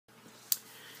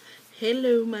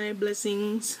Hello, my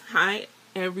blessings. Hi,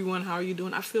 everyone. How are you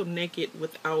doing? I feel naked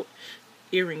without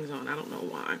earrings on. I don't know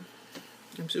why.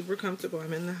 I'm super comfortable.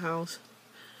 I'm in the house.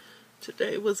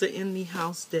 Today was an in the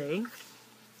house day.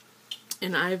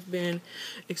 And I've been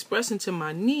expressing to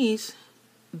my niece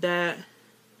that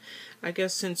I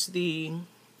guess since the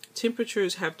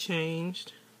temperatures have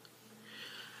changed,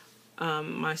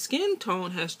 my skin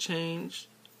tone has changed.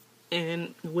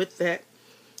 And with that,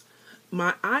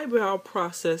 my eyebrow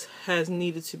process has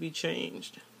needed to be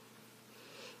changed.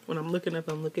 When I'm looking up,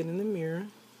 I'm looking in the mirror.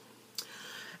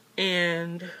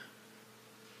 And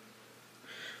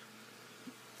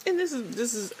this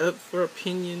is up for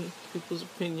opinion, people's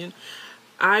opinion.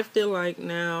 I feel like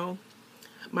now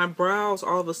my brows,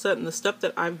 all of a sudden, the stuff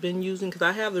that I've been using, because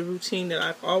I have the routine that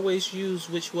I've always used,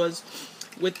 which was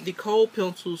with the kohl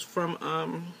pencils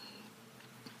from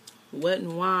Wet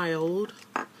n Wild.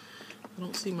 I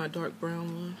don't see my dark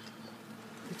brown one.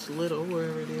 It's little,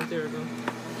 wherever it is. There we go. I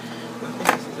think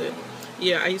this is it.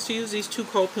 Yeah, I used to use these two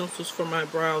kohl pencils for my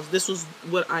brows. This was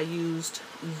what I used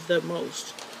the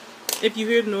most. If you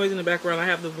hear the noise in the background, I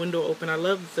have the window open. I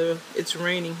love it's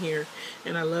raining here,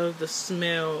 and I love the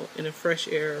smell and the fresh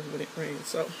air when it rains.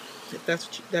 So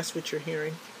that's what you're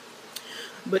hearing.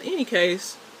 But in any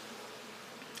case,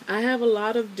 I have a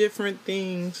lot of different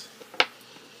things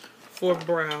for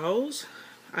brows.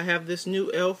 I have this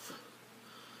new e.l.f.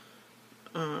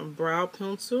 Brow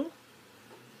pencil.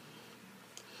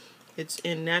 It's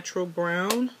in natural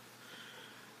brown.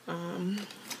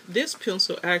 This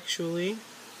pencil actually,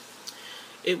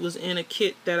 it was in a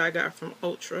kit that I got from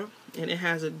Ultra, and it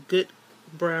has a good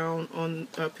brown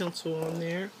pencil on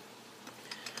there.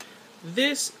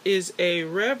 This is a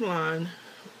Revlon.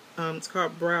 It's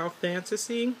called Brow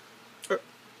Fantasy.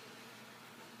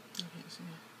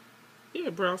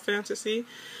 Brow Fantasy,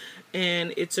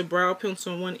 and it's a brow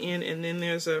pencil on one end, and then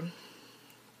there's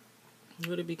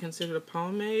would it be considered a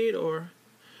pomade, or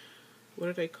what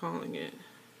are they calling it?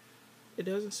 It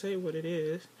doesn't say what it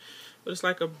is, but it's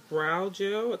like a brow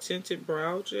gel, a tinted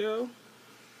brow gel,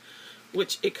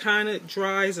 which it kind of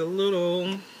dries a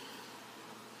little,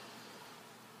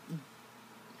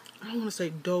 I don't want to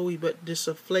say doughy, but just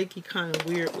a flaky kind of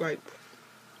weird, like,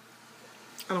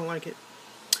 I don't like it.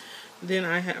 Then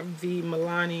I have the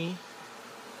Milani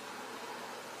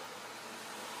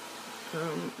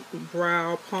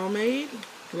brow pomade,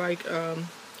 like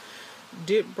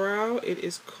dip brow. It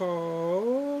is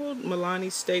called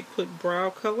Milani Stay Put Brow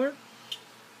Color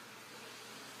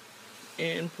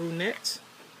and Brunette.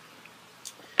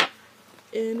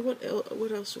 And what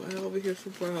else do I have over here for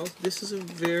brows? This is a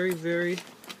very, very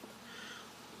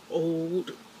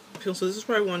old pencil. This is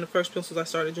probably one of the first pencils I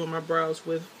started doing my brows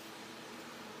with.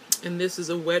 And this is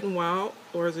a Wet n Wild,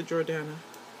 or is it Jordana?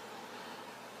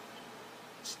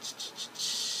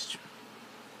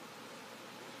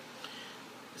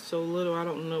 So little, I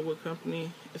don't know what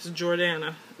company. It's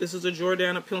Jordana. This is a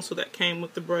Jordana pencil that came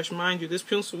with the brush. Mind you, this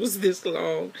pencil was this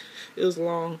long. It was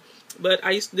long. But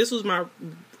this was my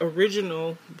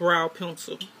original brow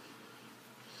pencil.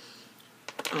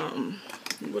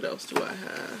 What else do I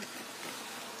have?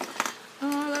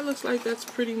 That looks like that's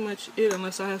pretty much it,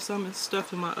 unless I have some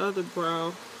stuff in my other brow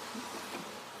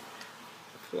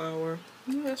flower.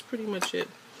 Yeah, that's pretty much it.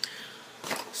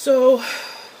 So,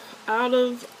 out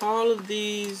of all of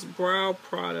these brow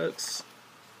products,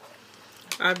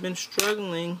 I've been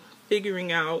struggling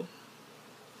figuring out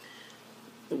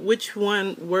which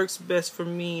one works best for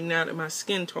me now that my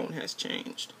skin tone has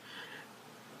changed.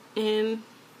 And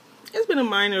it's been a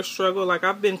minor struggle. Like,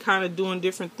 I've been kind of doing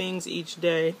different things each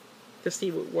day to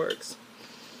see what works.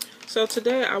 So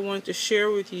today I wanted to share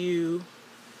with you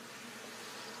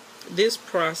this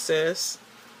process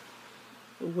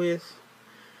with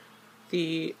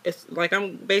like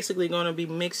I'm basically going to be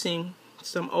mixing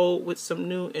some old with some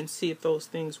new and see if those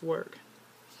things work.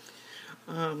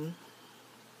 I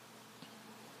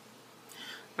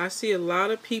see a lot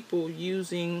of people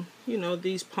using,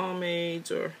 these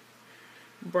pomades or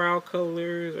brow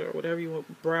colors or whatever you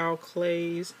want, brow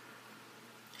clays.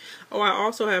 Oh, I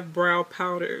also have brow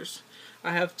powders.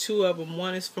 I have two of them.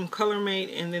 One is from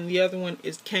ColorMate, and then the other one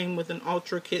came with an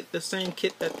Ultra kit, the same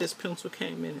kit that this pencil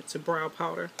came in. It's a brow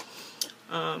powder.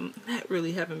 That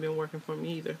really haven't been working for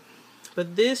me either.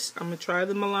 But this, I'm going to try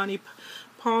the Milani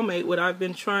pomade. What I've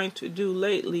been trying to do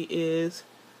lately is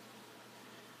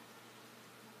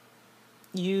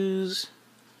use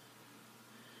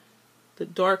the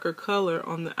darker color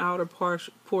on the outer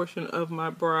portion of my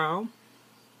brow.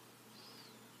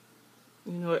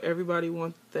 Everybody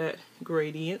wants that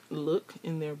gradient look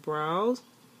in their brows.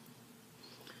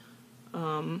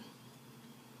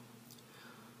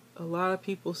 a lot of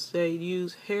people say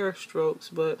use hair strokes,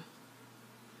 but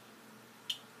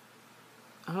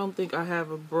I don't think I have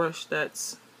a brush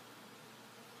that's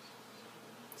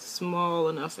small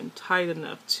enough and tight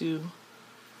enough to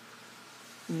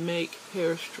make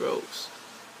hair strokes.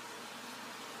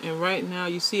 And right now,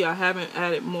 you see, I haven't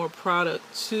added more product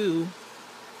to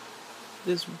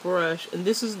this brush. And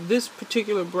this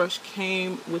particular brush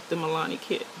came with the Milani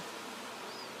kit.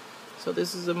 So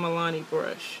this is a Milani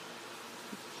brush.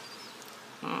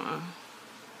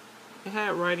 It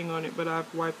had writing on it, but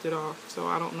I've wiped it off, so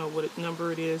I don't know what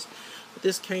number it is. But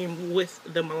this came with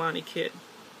the Milani kit.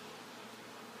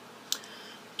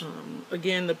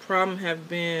 Again, the problem have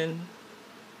been,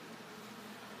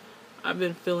 I've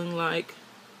been feeling like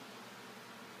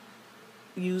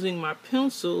using my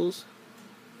pencils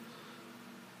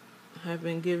have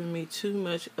been giving me too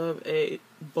much of a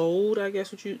bold, I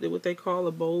guess what they call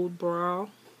a bold brow.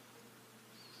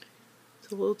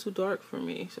 It's a little too dark for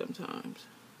me sometimes.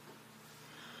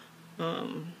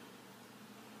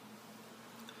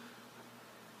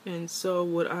 And so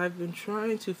what I've been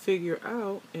trying to figure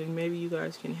out, and maybe you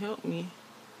guys can help me,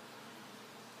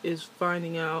 is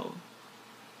finding out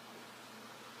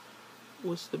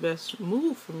what's the best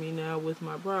move for me now with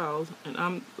my brows. And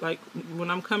I'm like, when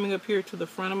I'm coming up here to the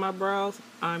front of my brows,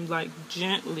 I'm like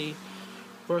gently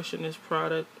brushing this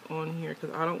product on here because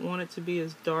I don't want it to be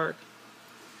as dark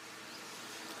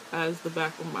as the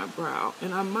back of my brow.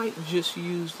 And I might just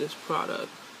use this product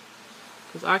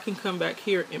because I can come back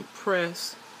here and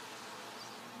press.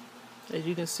 As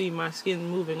you can see, my skin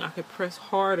moving. I could press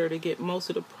harder to get most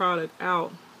of the product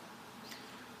out,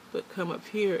 but come up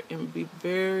here and be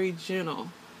very gentle.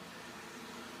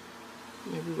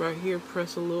 Maybe right here,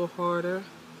 press a little harder.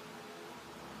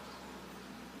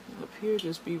 Up here,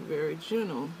 just be very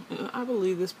gentle. And I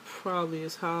believe this probably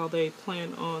is how they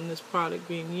plan on this product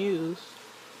being used.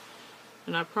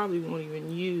 And I probably won't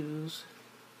even use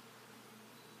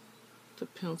the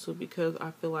pencil because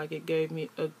I feel like it gave me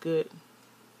a good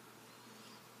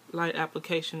light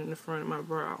application in the front of my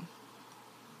brow.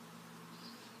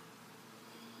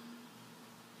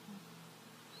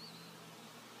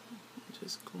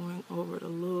 Just going over it a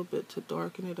little bit to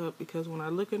darken it up because when I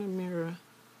look in the mirror,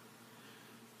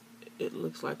 it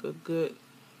looks like a good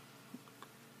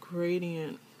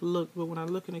gradient look, but when I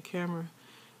look in the camera,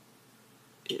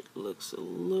 it looks a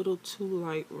little too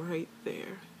light right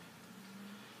there.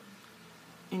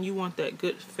 And you want that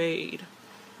good fade.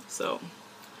 So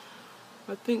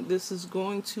I think this is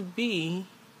going to be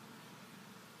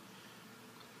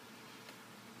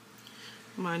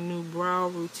my new brow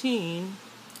routine.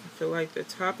 I feel like the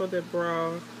top of the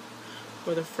brow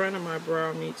or the front of my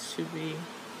brow needs to be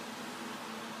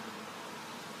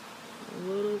a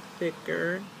little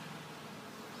thicker.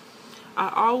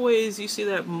 I always, you see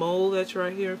that mole that's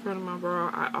right here in front of my brow?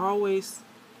 I always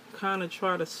kind of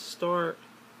try to start.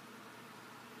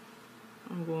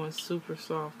 I'm going super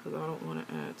soft because I don't want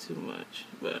to add too much,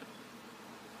 but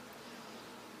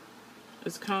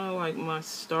it's kind of like my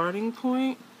starting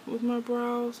point with my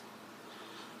brows.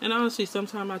 And honestly,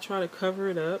 sometimes I try to cover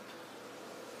it up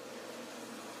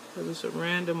because it's a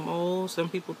random mole. Some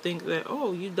people think that,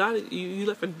 oh, you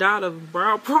left a dot of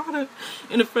brow product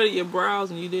in the front of your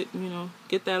brows and you didn't,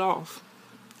 get that off.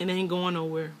 It ain't going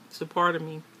nowhere. It's a part of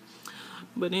me.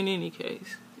 But in any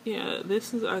case, yeah,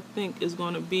 this is, I think, is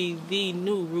going to be the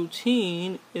new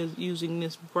routine, is using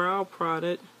this brow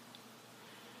product.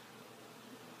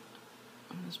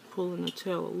 I'm just pulling the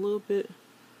tail a little bit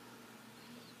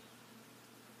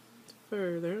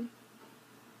further.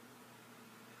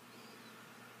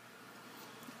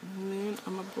 And then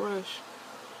I'm going to brush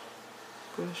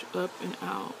up and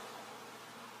out.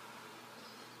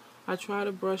 I try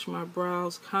to brush my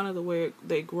brows kind of the way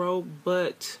they grow,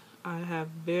 but I have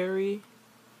very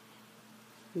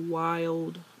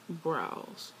wild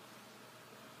brows.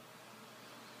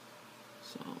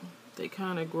 So they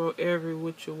kind of grow every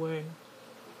which way.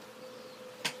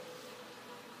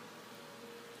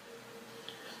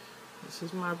 This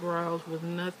is my brows with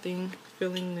nothing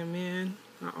filling them in.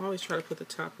 I always try to put the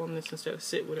top on this instead of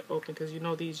sit with it open because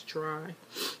these dry.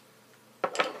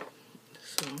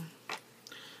 So I'm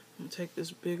going to take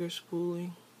this bigger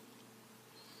spoolie,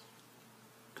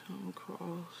 come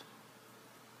across.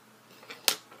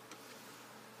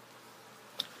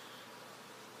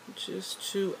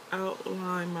 Just to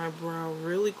outline my brow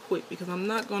really quick because I'm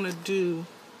not going to do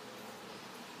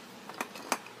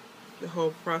the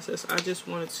whole process. I just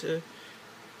wanted to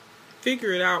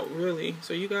figure it out really.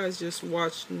 So you guys just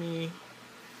watched me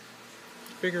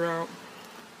figure out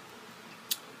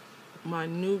my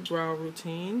new brow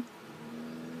routine.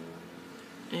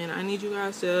 And I need you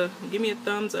guys to give me a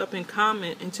thumbs up and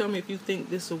comment and tell me if you think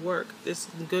this will work. This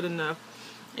is good enough.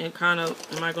 And kind of,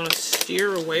 am I going to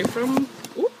steer away from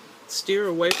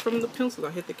the pencils?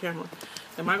 I hit the camera.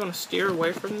 Am I going to steer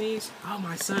away from these? Oh,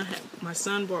 my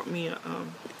son bought me a,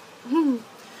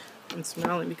 I'm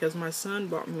smiling because my son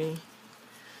bought me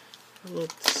a little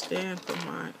stand for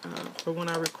my, for when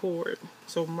I record.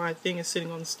 So my thing is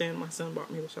sitting on the stand my son bought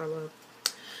me, which I love.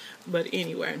 But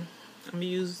anyway, I'm going to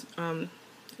use,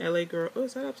 LA Girl, oh,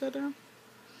 is that upside down?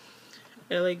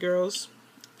 LA Girls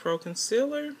Pro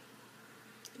Concealer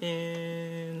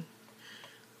in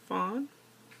Fawn.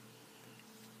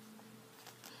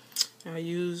 I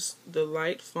use the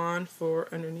light Fawn for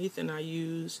underneath, and I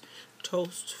use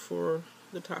Toast for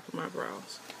the top of my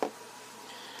brows.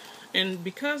 And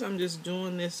because I'm just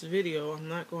doing this video, I'm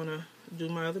not going to do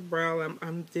my other brow.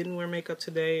 I didn't wear makeup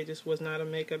today. It just was not a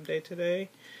makeup day today.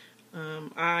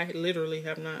 I literally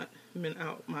have not been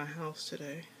out my house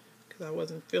today because I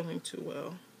wasn't feeling too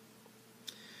well.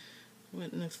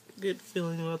 Wasn't a good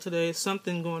feeling well today. It's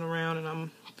something going around, and I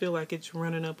feel like it's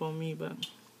running up on me.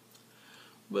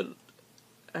 But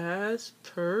as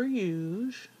per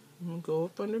usual, I'm gonna go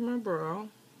up under my brow.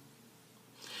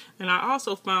 And I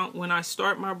also found when I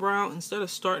start my brow, instead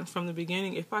of starting from the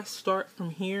beginning, if I start from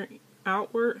here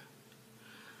outward,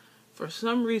 for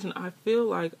some reason I feel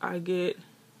like I get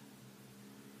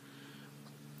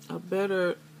a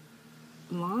better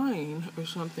line or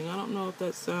something. I don't know if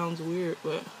that sounds weird,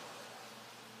 but,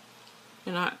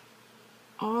 and I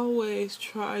always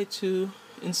try to,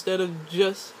 instead of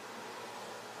just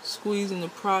squeezing the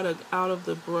product out of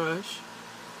the brush,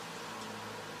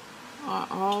 I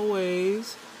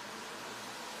always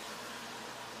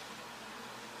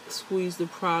squeeze the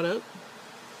product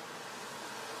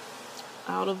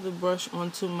out of the brush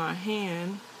onto my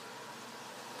hand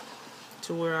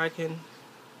to where I can,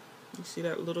 you see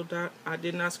that little dot? I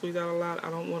did not squeeze out a lot. I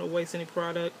don't want to waste any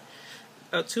product,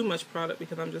 too much product,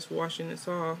 because I'm just washing this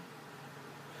off.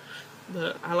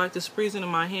 But I like to squeeze into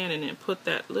my hand and then put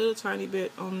that little tiny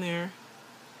bit on there,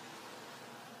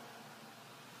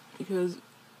 because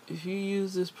if you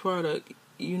use this product,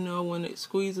 you know when it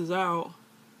squeezes out,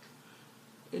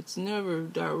 it's never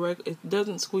direct. It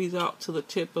doesn't squeeze out to the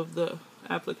tip of the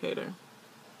applicator.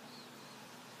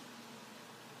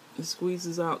 It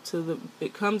squeezes out to the,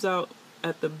 it comes out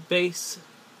at the base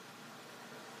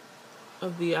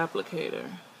of the applicator.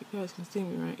 You guys can see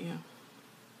me, right? Yeah.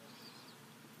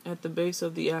 At the base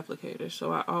of the applicator.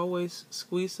 So I always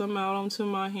squeeze some out onto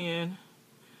my hand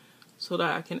so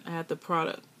that I can add the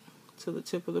product to the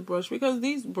tip of the brush, because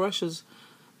these brushes,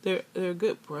 they're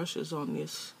good brushes on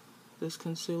this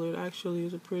concealer. It actually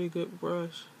is a pretty good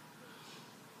brush.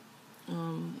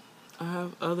 I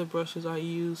have other brushes I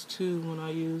use too when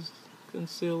I use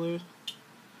concealer,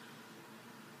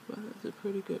 but it's a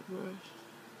pretty good brush.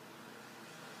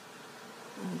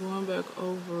 I'm going back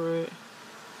over it.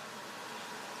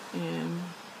 And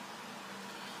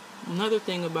another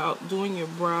thing about doing your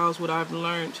brows, what I've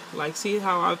learned, like, see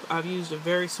how I've used a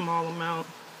very small amount,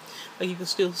 like you can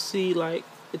still see like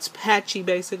it's patchy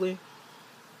basically.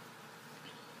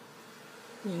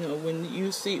 You know, when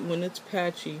you see when it's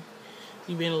patchy,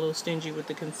 you're being a little stingy with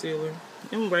the concealer.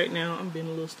 And right now I'm being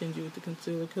a little stingy with the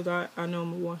concealer because I know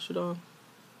I'm gonna wash it off.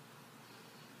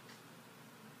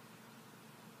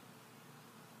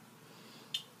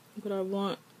 But I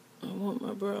want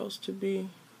my brows to be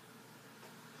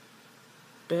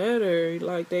better.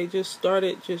 Like, they just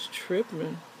started just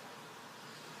tripping.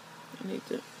 I need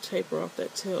to taper off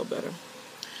that tail better.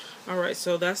 Alright,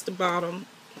 so that's the bottom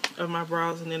of my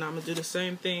brows, and then I'm going to do the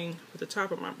same thing with the top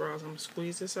of my brows. I'm going to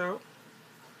squeeze this out.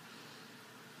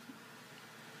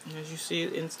 And as you see,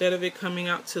 instead of it coming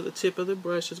out to the tip of the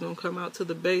brush, it's going to come out to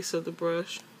the base of the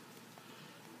brush.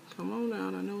 Come on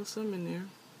out, I know there's some in there.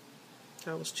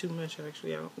 That was too much,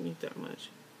 actually. I don't need that much.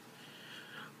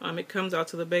 It comes out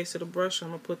to the base of the brush. I'm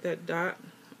going to put that dot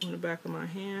on the back of my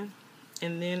hand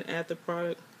and then add the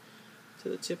product to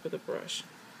the tip of the brush.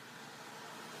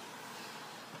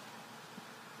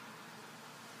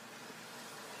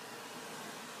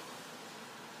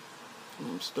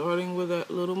 I'm starting where that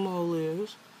little mole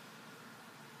is.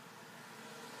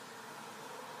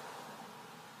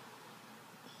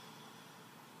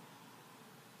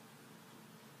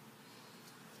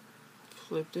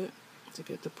 Flipped it to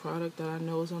get the product that I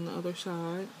know is on the other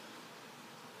side.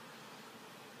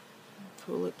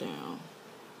 Pull it down.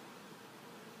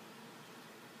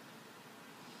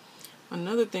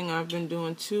 Another thing I've been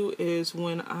doing too is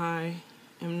when I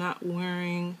am not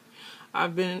wearing,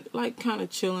 I've been like kind of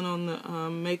chilling on the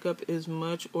makeup as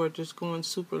much, or just going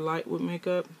super light with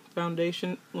makeup.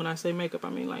 foundation. When I say makeup, I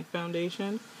mean like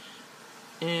foundation.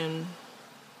 And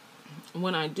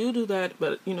when I do that,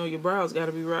 but you know, your brows got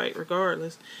to be right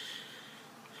regardless.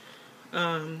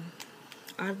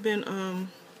 I've been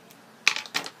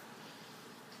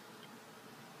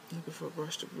looking for a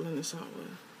brush to blend this out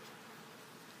with.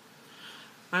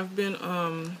 I've been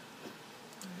I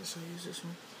guess I'll use this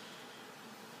one.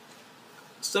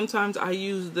 Sometimes I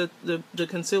use the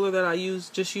concealer that I use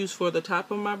for the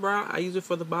top of my brow. I use it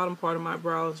for the bottom part of my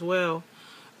brow as well,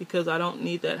 because I don't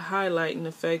need that highlighting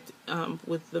effect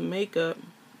with the makeup.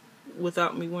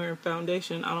 Without me wearing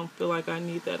foundation, I don't feel like I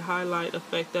need that highlight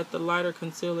effect that the lighter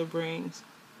concealer brings.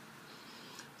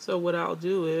 So what I'll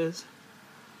do is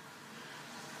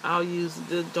I'll use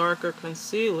the darker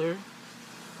concealer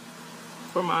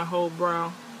for my whole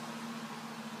brow,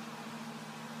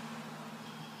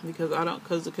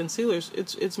 because the concealer,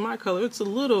 it's my color. It's a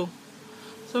little,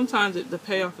 sometimes the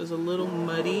payoff is a little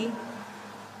muddy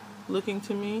looking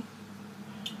to me,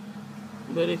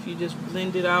 but if you just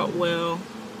blend it out well,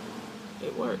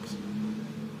 it works.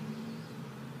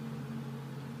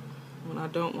 When I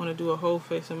don't want to do a whole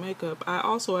face of makeup, I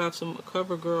also have some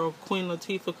CoverGirl Queen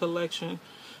Latifah collection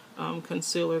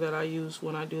concealer that I use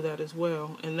when I do that as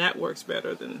well, and that works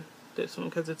better than this one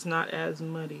because it's not as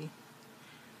muddy.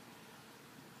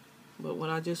 But when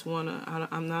I just want to,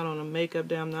 I'm not on a makeup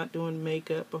day, I'm not doing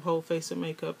makeup, a whole face of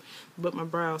makeup, but my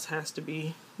brows has to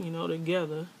be, you know,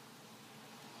 together.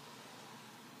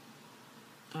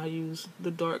 I use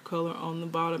the dark color on the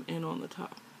bottom and on the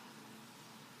top.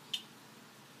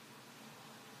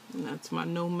 And that's my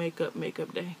no makeup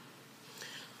day.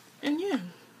 And yeah,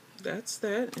 that's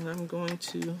that. And I'm going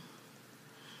to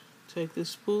take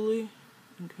this spoolie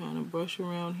and kind of brush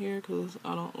around here because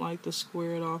I don't like the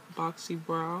squared off boxy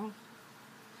brow.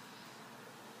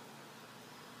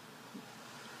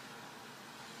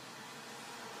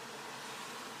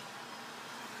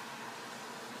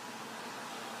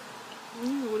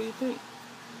 What do you think?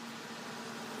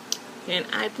 Can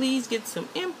I please get some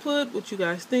input? What you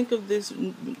guys think of this?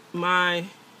 My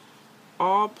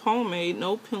all pomade,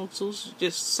 no pencils,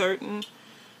 just certain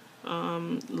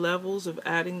levels of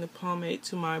adding the pomade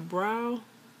to my brow.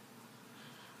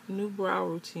 New brow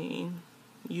routine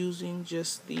using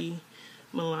just the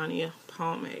Milani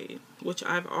pomade, which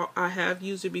I have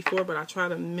used it before, but I try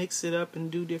to mix it up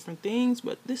and do different things.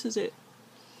 But this is it.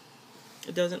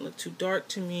 It doesn't look too dark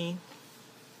to me.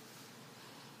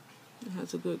 It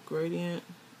has a good gradient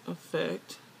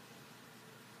effect.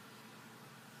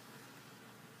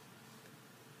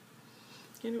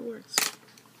 And it works.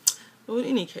 Well, in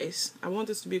any case, I want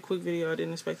this to be a quick video. I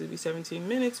didn't expect it to be 17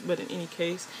 minutes, but in any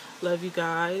case, love you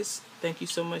guys. Thank you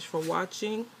so much for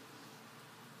watching.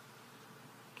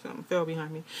 Something fell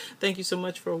behind me. Thank you so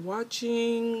much for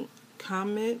watching.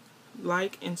 Comment,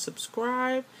 like, and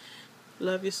subscribe.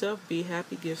 Love yourself, be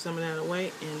happy, give some of that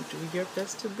away, and do your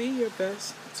best to be your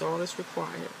best. That's all that's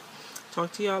required.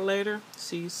 Talk to y'all later.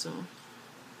 See you soon.